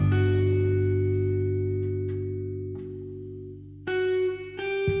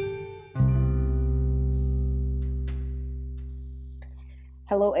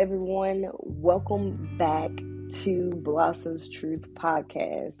Hello, everyone. Welcome back to Blossoms Truth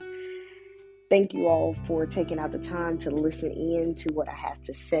Podcast. Thank you all for taking out the time to listen in to what I have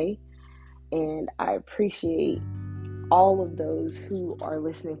to say. And I appreciate all of those who are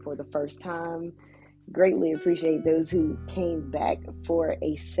listening for the first time. Greatly appreciate those who came back for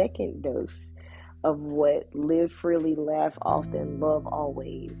a second dose of what Live Freely, Laugh Often, Love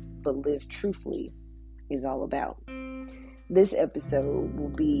Always, but Live Truthfully is all about. This episode will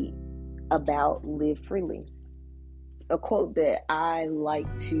be about live freely. A quote that I like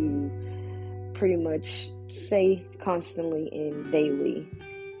to pretty much say constantly and daily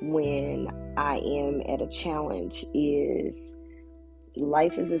when I am at a challenge is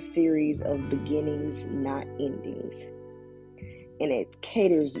life is a series of beginnings, not endings. And it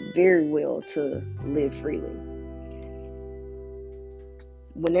caters very well to live freely.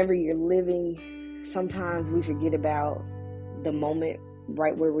 Whenever you're living, sometimes we forget about the moment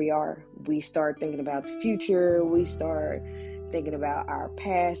right where we are. We start thinking about the future. We start thinking about our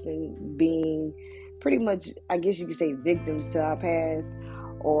past and being pretty much, I guess you could say, victims to our past,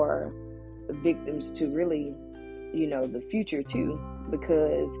 or victims to really, the future too,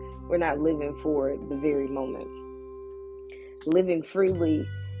 because we're not living for the very moment. Living freely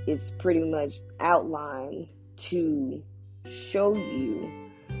is pretty much outlined to show you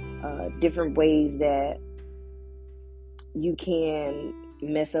different ways that you can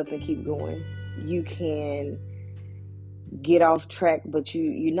mess up and keep going. You can get off track, but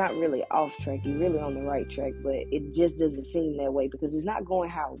you're not really off track. You're really on the right track, but it just doesn't seem that way because it's not going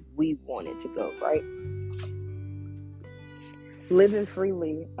how we want it to go, right? Living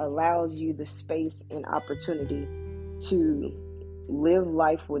freely allows you the space and opportunity to live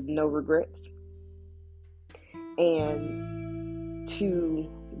life with no regrets and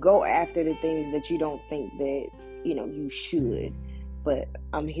to go after the things that you don't think that you should, but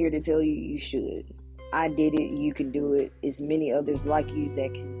I'm here to tell you, you should. I did it. You can do it. There's many others like you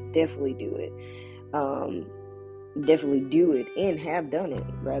that can definitely do it. Definitely do it and have done it,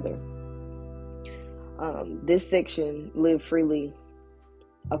 rather. This section, Live Freely,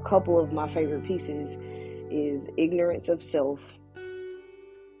 a couple of my favorite pieces is ignorance of self,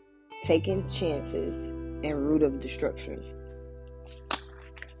 taking chances, and root of destruction.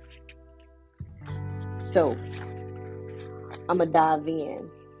 So, I'm going to dive in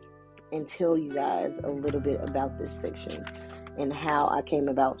and tell you guys a little bit about this section and how I came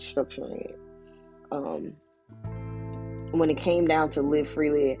about structuring it. When it came down to live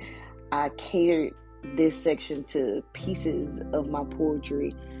freely, I catered this section to pieces of my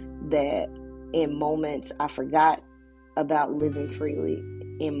poetry that in moments I forgot about living freely,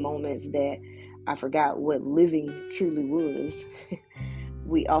 in moments that I forgot what living truly was.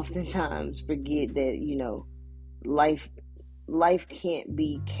 We oftentimes forget that, life can't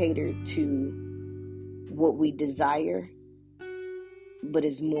be catered to what we desire, but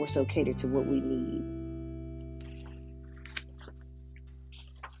it's more so catered to what we need.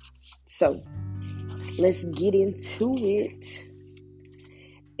 So, let's get into it.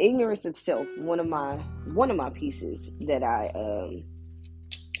 Ignorance of self, one of my pieces that I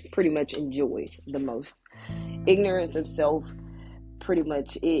pretty much enjoy the most. Ignorance of self, pretty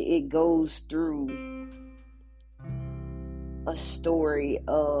much it goes through a story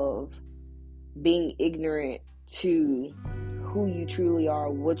of being ignorant to who you truly are,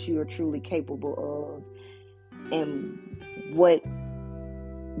 what you are truly capable of, and what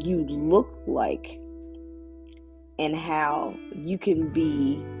you look like, and how you can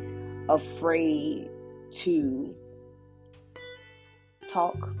be afraid to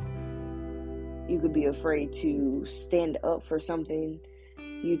talk. You could be afraid to stand up for something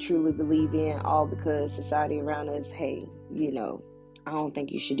you truly believe in, all because society around us, hey, I don't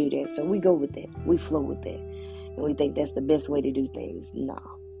think you should do that. So we go with that. We flow with that. And we think that's the best way to do things. No,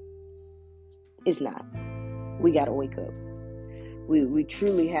 it's not. We got to wake up. We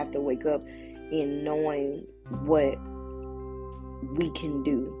truly have to wake up in knowing what we can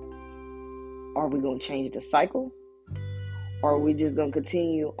do. Are we going to change the cycle? Or are we just going to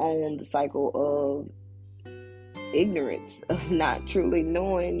continue on the cycle of ignorance, of not truly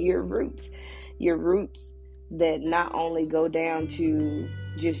knowing your roots that not only go down to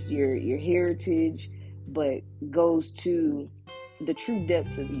just your heritage, but goes to the true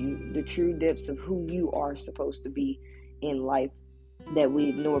depths of you, the true depths of who you are supposed to be in life, that we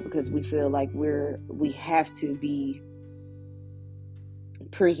ignore because we feel like we have to be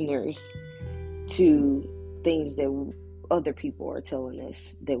prisoners to things that other people are telling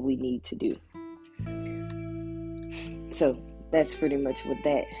us that we need to do. So that's pretty much what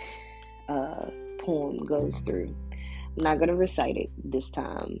that poem goes through. I'm not going to recite it this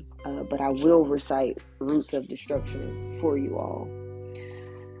time, but I will recite Roots of Destruction for you all.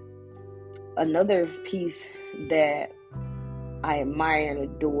 Another piece that I admire and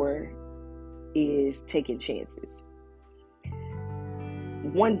adore is taking chances.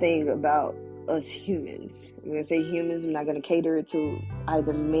 One thing about us humans, I'm going to say humans, I'm not going to cater to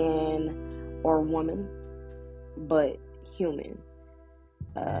either man or woman, but human.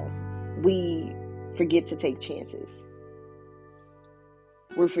 We forget to take chances.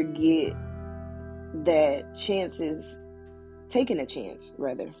 We forget that taking a chance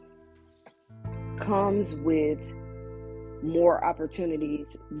rather, comes with more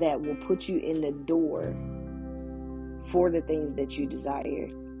opportunities that will put you in the door for the things that you desire,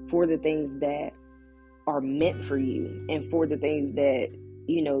 for the things that are meant for you, and for the things that,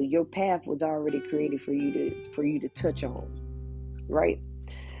 you know, your path was already created for you to touch on, right?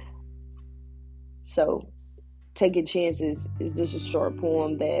 So taking chances is just a short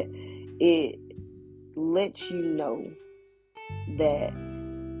poem that it lets you know that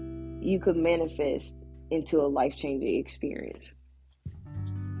you could manifest into a life-changing experience.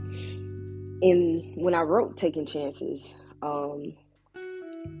 When I wrote Taking Chances,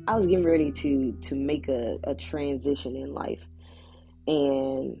 I was getting ready to make a transition in life,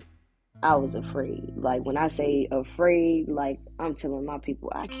 and I was afraid. Like, when I say afraid, like, I'm telling my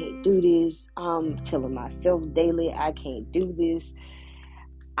people I can't do this. I'm telling myself daily I can't do this.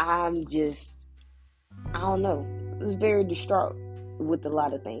 I don't know. I was very distraught with a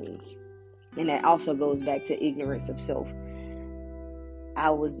lot of things. And that also goes back to ignorance of self.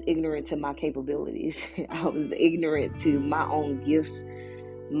 I was ignorant to my capabilities. I was ignorant to my own gifts,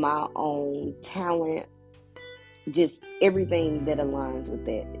 my own talent, just everything that aligns with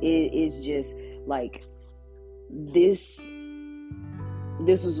that. It is just like this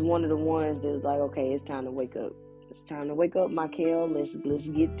was one of the ones that was like, okay, it's time to wake up. It's time to wake up, Michael. Let's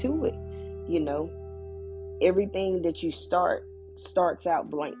get to it. You know, everything that you starts out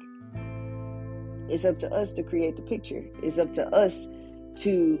blank. It's up to us to create the picture. It's up to us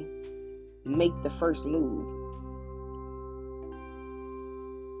to make the first move.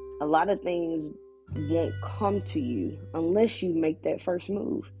 A lot of things won't come to you unless you make that first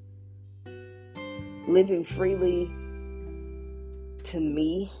move. Living freely, to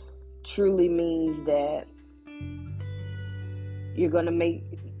me, truly means that you're going to make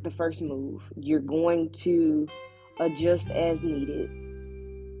the first move. You're going to adjust as needed.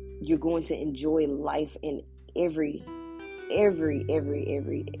 You're going to enjoy life in every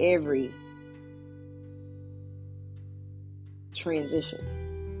transition.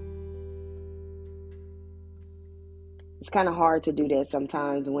 It's kind of hard to do that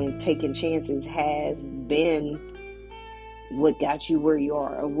sometimes when taking chances has been what got you where you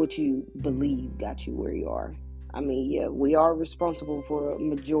are, or what you believe got you where you are. I mean, yeah, we are responsible for a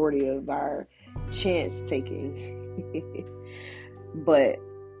majority of our chance taking. But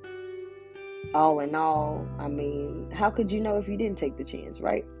all in all, I mean, how could you know if you didn't take the chance,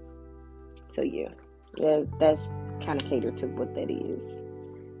 right? So yeah, that's kind of catered to what that is.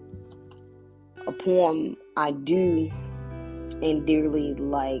 A poem I do and dearly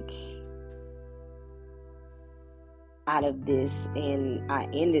like out of this, and I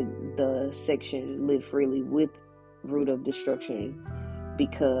ended the section Live Freely with Root of Destruction,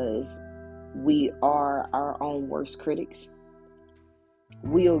 because we are our own worst critics.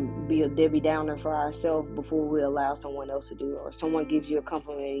 We'll be a Debbie Downer for ourselves before we allow someone else to do it. Or someone gives you a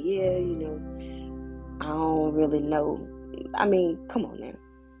compliment, yeah, you know, I don't really know. I mean, come on now.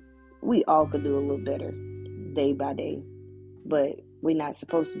 We all could do a little better day by day, but we're not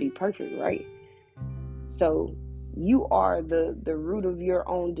supposed to be perfect, right? So you are the root of your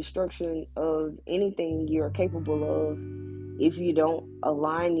own destruction of anything you're capable of if you don't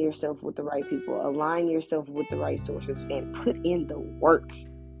align yourself with the right people, align yourself with the right sources, and put in the work.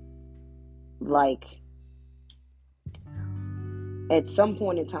 Like, at some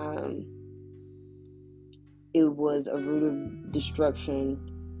point in time, it was a root of destruction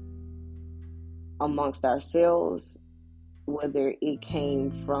amongst ourselves, whether it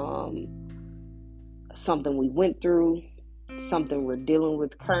came from something we went through, something we're dealing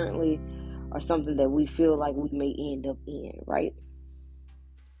with currently, or something that we feel like we may end up in, right?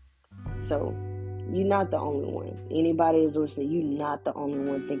 So you're not the only one. Anybody is listening, you're not the only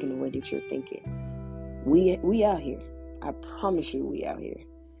one thinking the way that you're thinking. We out here. I promise you, we out here.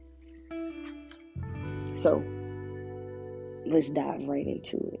 So let's dive right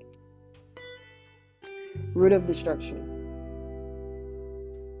into it. Root of destruction.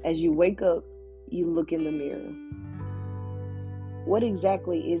 As you wake up, you look in the mirror. What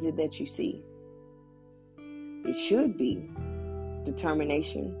exactly is it that you see? It should be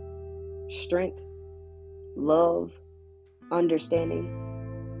determination, strength, love, understanding,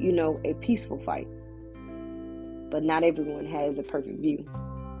 a peaceful fight. But not everyone has a perfect view.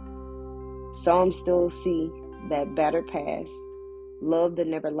 Some still see that battered past, love that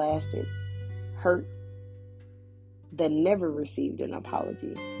never lasted, hurt that never received an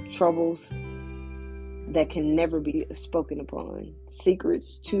apology, troubles that can never be spoken upon,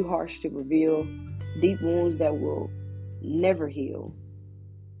 secrets too harsh to reveal, deep wounds that will never heal.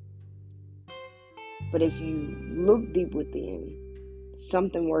 But if you look deep within,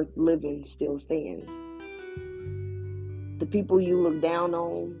 something worth living still stands. The people you look down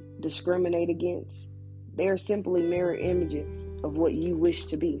on, discriminate against, they are simply mirror images of what you wish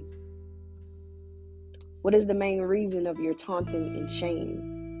to be. What is the main reason of your taunting and shame?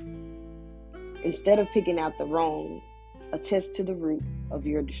 Instead of picking out the wrong, attest to the root of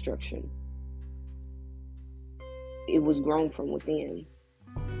your destruction. It was grown from within,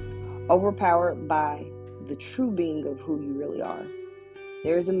 overpowered by the true being of who you really are.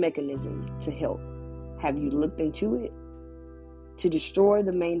 There is a mechanism to help. Have you looked into it? To destroy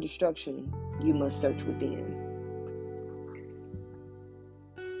the main destruction, you must search within.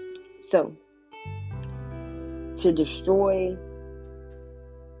 So, to destroy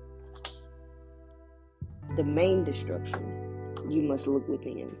the main destruction, you must look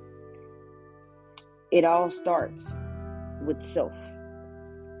within. It all starts with self.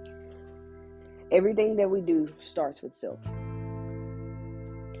 Everything that we do starts with self.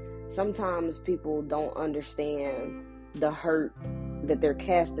 Sometimes people don't understand the hurt that they're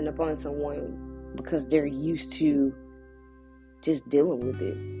casting upon someone because they're used to just dealing with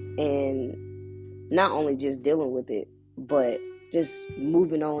it. And not only just dealing with it, but just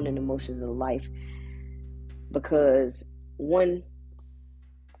moving on in emotions of life. Because one,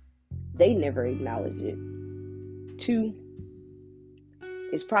 they never acknowledge it. Two,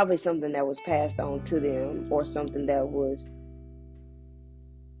 it's probably something that was passed on to them or something that was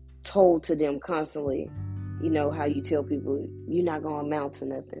told to them constantly. You know how you tell people, you're not going to amount to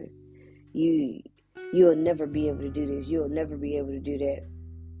nothing. You'll never be able to do this. You'll never be able to do that.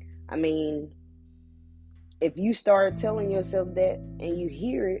 I mean, if you start telling yourself that and you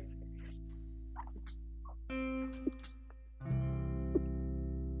hear it,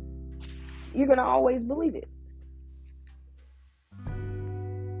 you're going to always believe it.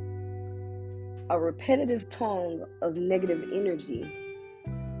 A repetitive tongue of negative energy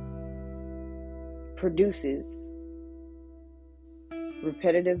produces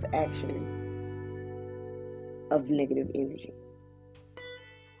repetitive action of negative energy.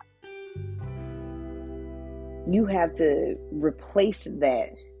 You have to replace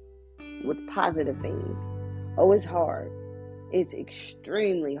that with positive things. Oh, it's hard. It's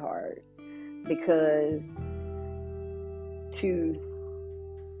extremely hard because to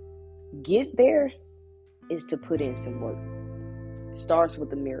get there is to put in some work. It starts with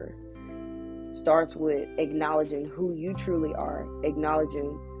the mirror. Starts with acknowledging who you truly are,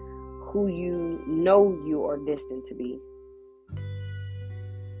 acknowledging who you know you are destined to be,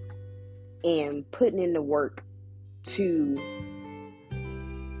 and putting in the work to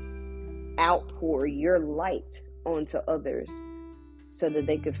outpour your light onto others so that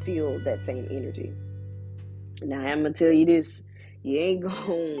they could feel that same energy. Now, I'm gonna tell you this: you ain't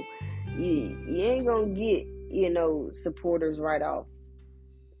gonna get supporters right off.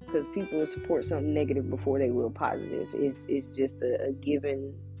 Because people will support something negative before they will positive. It's just a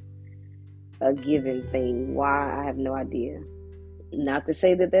given thing. Why? I have no idea. Not to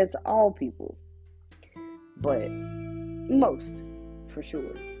say that that's all people, but most, for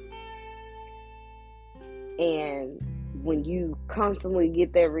sure. And when you constantly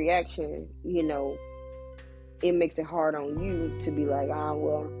get that reaction, it makes it hard on you to be like,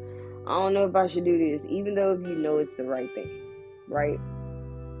 well, I don't know if I should do this, even though if you know it's the right thing, right?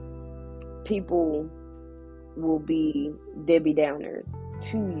 People will be Debbie Downers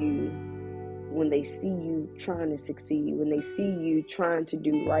to you when they see you trying to succeed, when they see you trying to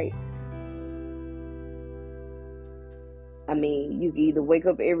do right. I mean, you can either wake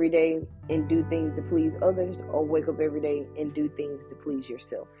up every day and do things to please others, or wake up every day and do things to please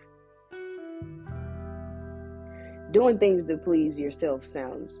yourself. Doing things to please yourself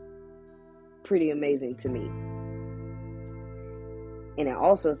sounds pretty amazing to me. And it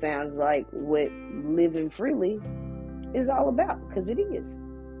also sounds like what living freely is all about, because it is.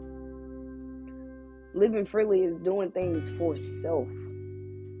 Living freely is doing things for self.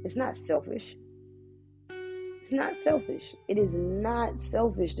 It's not selfish. It's not selfish. It is not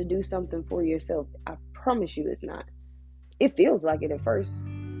selfish to do something for yourself. I promise you it's not. It feels like it at first.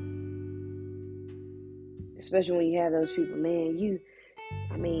 Especially when you have those people, man, you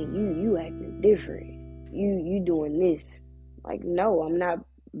acting different. You doing this. Like, no, I'm not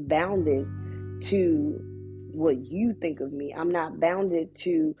bounded to what you think of me. I'm not bounded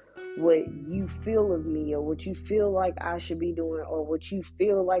to what you feel of me, or what you feel like I should be doing, or what you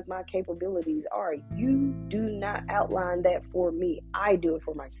feel like my capabilities are. You do not outline that for me. I do it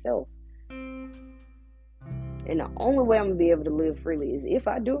for myself. And the only way I'm gonna be able to live freely is if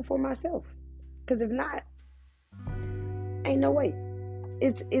I do it for myself. Because if not, ain't no way.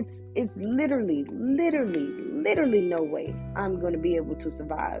 It's literally no way I'm gonna be able to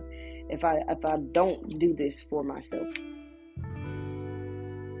survive if I don't do this for myself.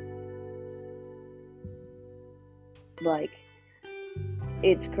 Like,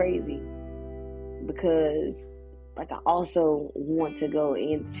 it's crazy because, like, I also want to go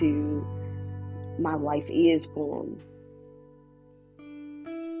into my Life Is poem.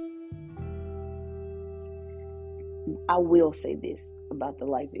 I will say this about the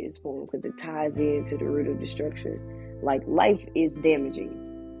Life Is poem because it ties into the root of destruction. Like, life is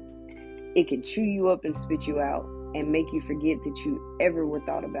damaging. It can chew you up and spit you out and make you forget that you ever were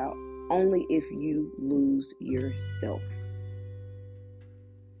thought about, only if you lose yourself.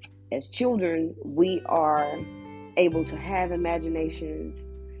 As children, we are able to have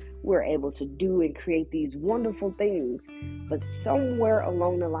imaginations. We're able to do and create these wonderful things. But somewhere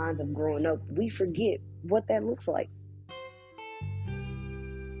along the lines of growing up, we forget what that looks like.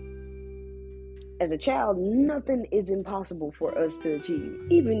 As a child, nothing is impossible for us to achieve,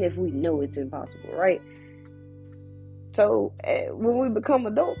 even if we know it's impossible, right? So when we become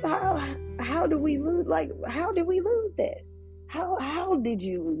adults, how do we lose? Like, how did we lose that? How did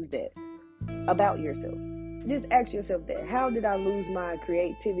you lose that about yourself? Just ask yourself that. How did I lose my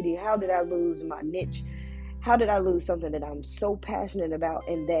creativity? How did I lose my niche? How did I lose something that I'm so passionate about,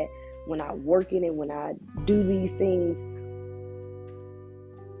 and that when I work in it, when I do these things,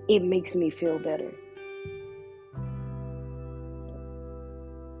 it makes me feel better?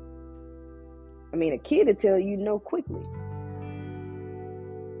 I mean, a kid will tell you no quickly.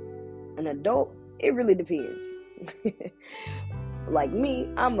 An adult, it really depends. Like me,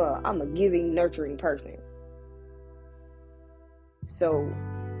 I'm a giving, nurturing person. So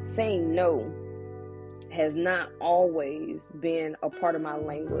saying no has not always been a part of my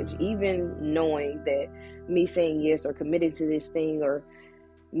language. Even knowing that me saying yes, or committing to this thing, or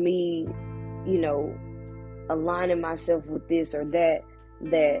me, aligning myself with this or that,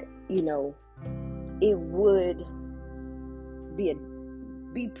 it would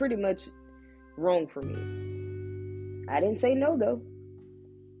be pretty much wrong for me. I didn't say no, though.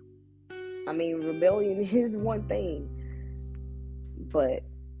 I mean, rebellion is one thing, but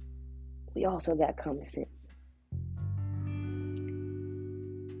we also got common sense.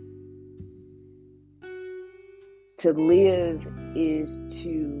 To live is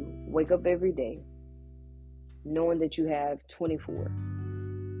to wake up every day knowing that you have 24.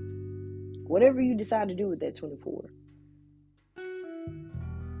 Whatever you decide to do with that 24.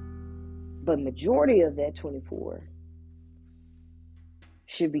 But majority of that 24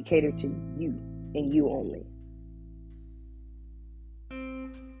 should be catered to you and you only.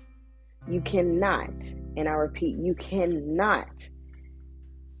 You cannot, and I repeat, you cannot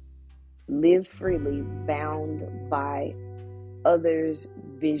live freely bound by others'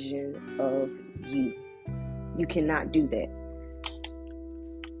 vision of you. You cannot do that.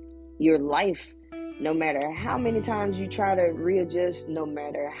 Your life, no matter how many times you try to readjust, no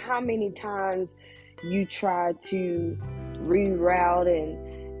matter how many times you try to reroute and,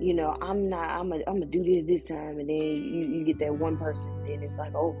 I'm gonna do this time, and then you get that one person, then it's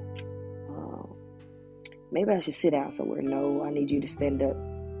like, maybe I should sit down somewhere. No, I need you to stand up.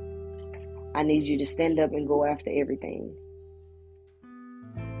 I need you to stand up and go after everything.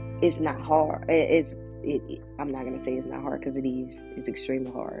 It's not hard. I'm not going to say it's not hard, because it is. It's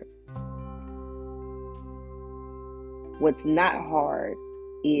extremely hard. What's not hard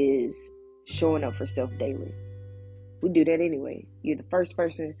is showing up for self daily. We do that anyway. You're the first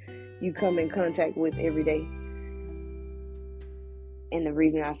person you come in contact with every day. And the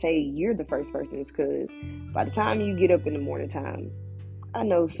reason I say you're the first person is because by the time you get up in the morning time, I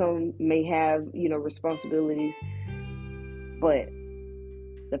know some may have, responsibilities, but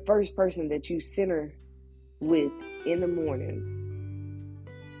the first person that you center with in the morning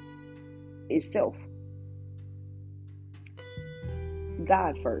is self.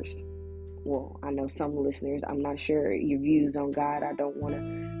 God first. Well, I know some listeners, I'm not sure your views on God. I don't want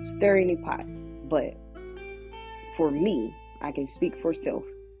to stir any pots, but for me, I can speak for self.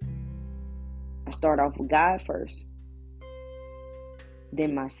 I start off with God first,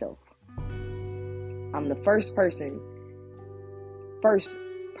 then myself. I'm the first person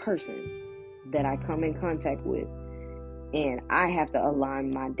that I come in contact with, and I have to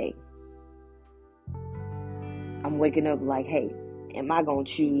align my day. I'm waking up like, hey, am I going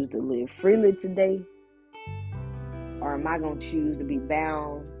to choose to live freely today? Or am I going to choose to be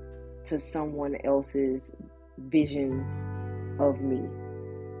bound to someone else's vision of me?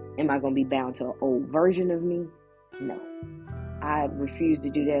 Am I going to be bound to an old version of me? No. I refused to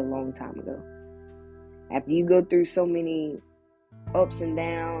do that a long time ago. After you go through so many ups and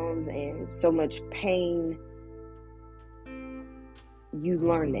downs and so much pain, you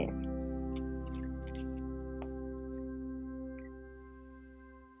learn that.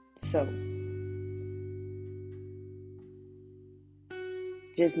 So,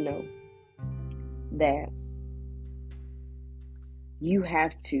 just know that you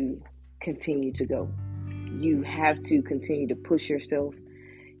have to continue to go. You have to continue to push yourself.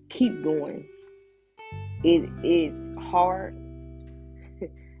 Keep going. It is hard.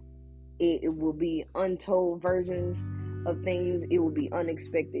 It will be untold versions of things. It will be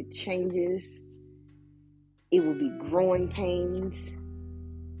unexpected changes. It will be growing pains.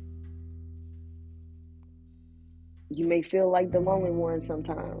 You may feel like the lonely one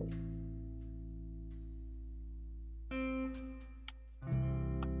sometimes.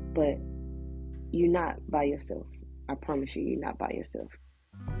 But you're not by yourself. I promise you, you're not by yourself.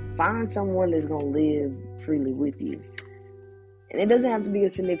 Find someone that's going to live freely with you. And it doesn't have to be a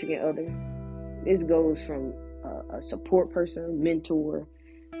significant other. This goes from a support person, mentor,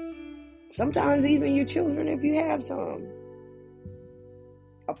 sometimes even your children if you have some.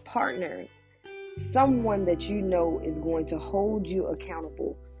 A partner, someone that you know is going to hold you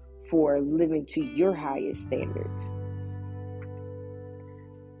accountable for living to your highest standards.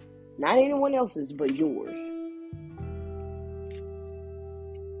 Not anyone else's, but yours.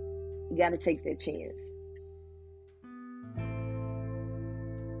 You got to take that chance.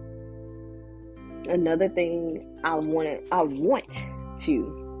 Another thing I want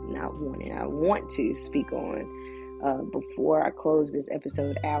to speak on before I close this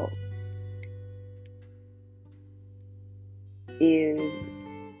episode out is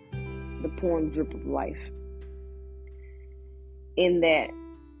the poem Drip of Life. In that,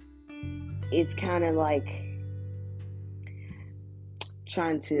 it's kind of like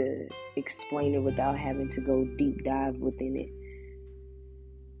trying to explain it without having to go deep dive within it.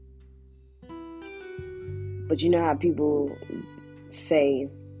 But you know how people say,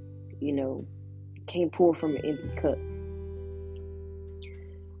 can't pour from an empty cup.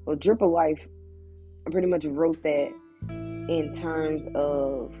 Well, Drip of Life, I pretty much wrote that in terms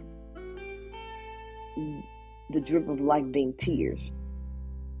of the drip of life being tears.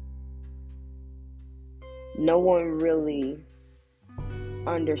 No one really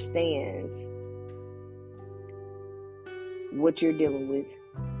understands what you're dealing with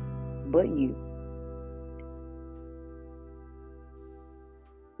but you.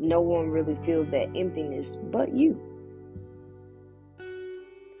 No one really feels that emptiness but you.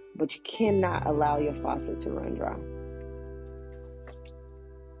 But you cannot allow your faucet to run dry.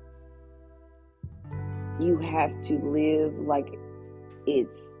 You have to live like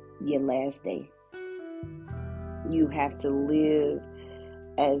it's your last day. You have to live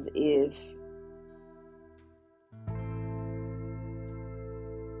as if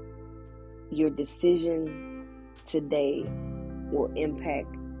your decision today will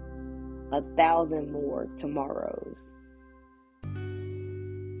impact 1,000 more tomorrows.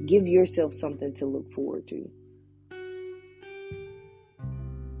 Give yourself something to look forward to.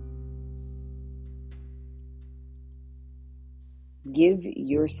 Give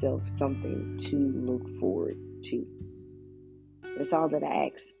yourself something to look forward to. That's all that I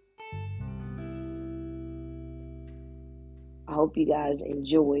ask. I hope you guys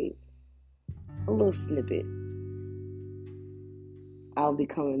enjoyed a little snippet. I'll be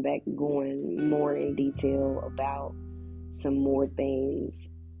coming back going more in detail about some more things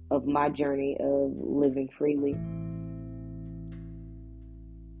of my journey of living freely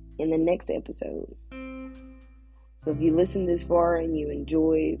in the next episode. So if you listen this far and you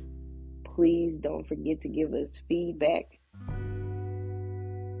enjoyed, please don't forget to give us feedback.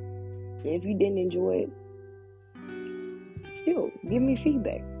 And if you didn't enjoy it, still give me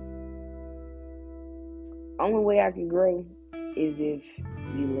feedback. Only way I can grow is if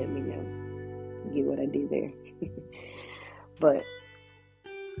you let me know. Get what I did there. But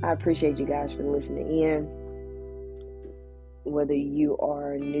I appreciate you guys for listening in. Whether you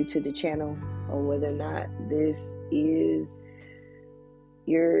are new to the channel or whether or not this is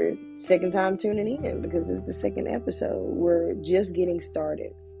your second time tuning in, because it's the second episode. We're just getting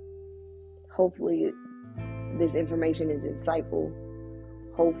started. hopefully this information is insightful.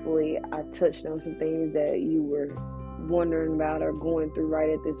 Hopefully I touched on some things that you were wondering about or going through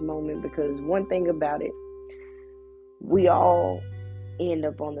right at this moment, because one thing about it, we all end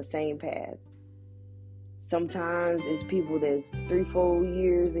up on the same path. Sometimes it's people that's 3-4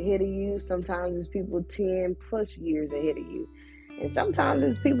 years ahead of you. Sometimes it's people 10 plus years ahead of you. And sometimes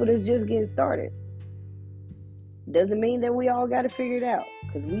it's people that's just getting started. Doesn't mean that we all got to figure it out,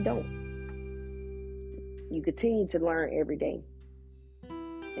 because we don't. You continue to learn every day.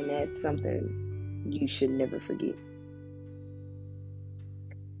 And that's something you should never forget.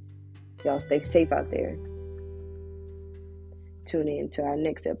 Y'all stay safe out there. Tune in to our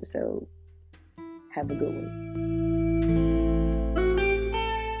next episode. Have a good one.